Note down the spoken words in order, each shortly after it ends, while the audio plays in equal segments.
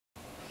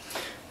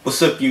What's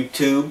up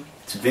YouTube?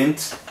 It's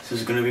Vince. This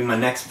is going to be my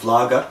next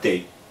vlog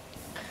update.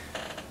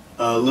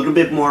 A little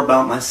bit more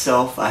about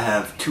myself. I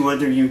have two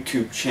other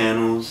YouTube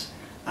channels.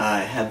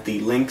 I have the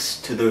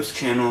links to those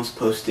channels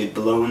posted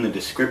below in the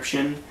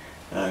description.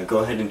 Go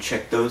ahead and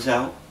check those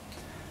out.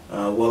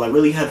 Well, I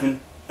really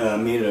haven't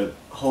made a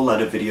whole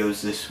lot of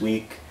videos this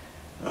week.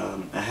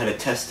 I had a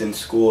test in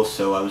school,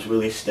 so I was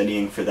really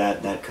studying for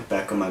that. That cut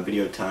back on my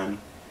video time.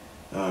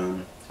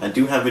 I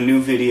do have a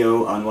new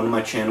video on one of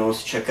my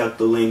channels. Check out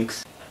the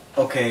links.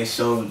 Okay,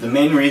 so the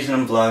main reason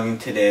I'm vlogging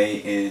today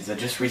is I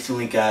just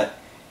recently got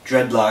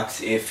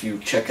dreadlocks. If you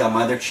check out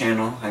my other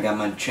channel, I got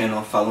my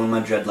channel Following My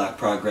Dreadlock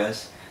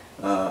Progress.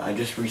 I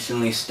just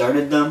recently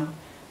started them.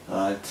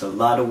 It's a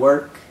lot of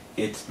work.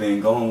 It's been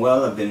going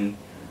well. I've been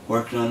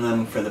working on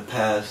them for the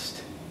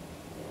past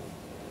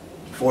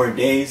 4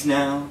 days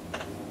now.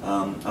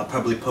 I'll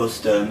probably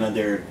post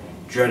another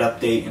dread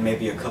update in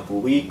maybe a couple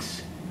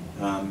weeks.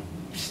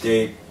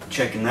 Stay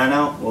checking that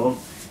out. Well,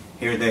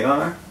 here they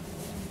are.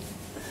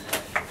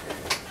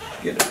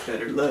 Get a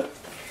better look.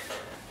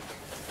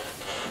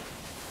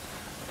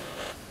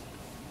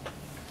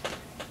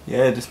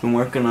 Yeah, just been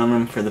working on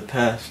them for the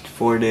past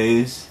 4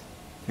 days.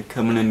 They're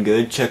coming in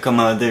good. Check out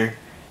my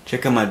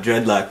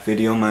dreadlock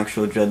video, my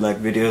actual dreadlock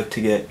video,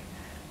 to get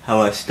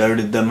how I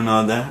started them and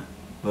all that.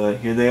 But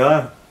here they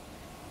are.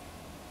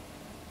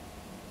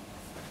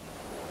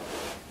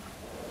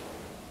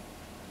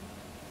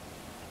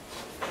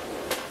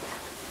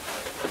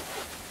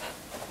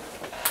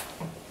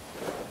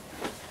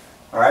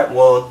 Alright,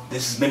 well,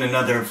 this has been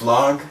another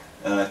vlog.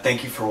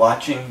 Thank you for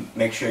watching.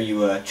 Make sure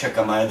you check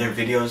out my other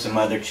videos and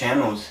my other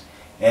channels.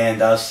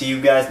 And I'll see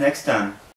you guys next time.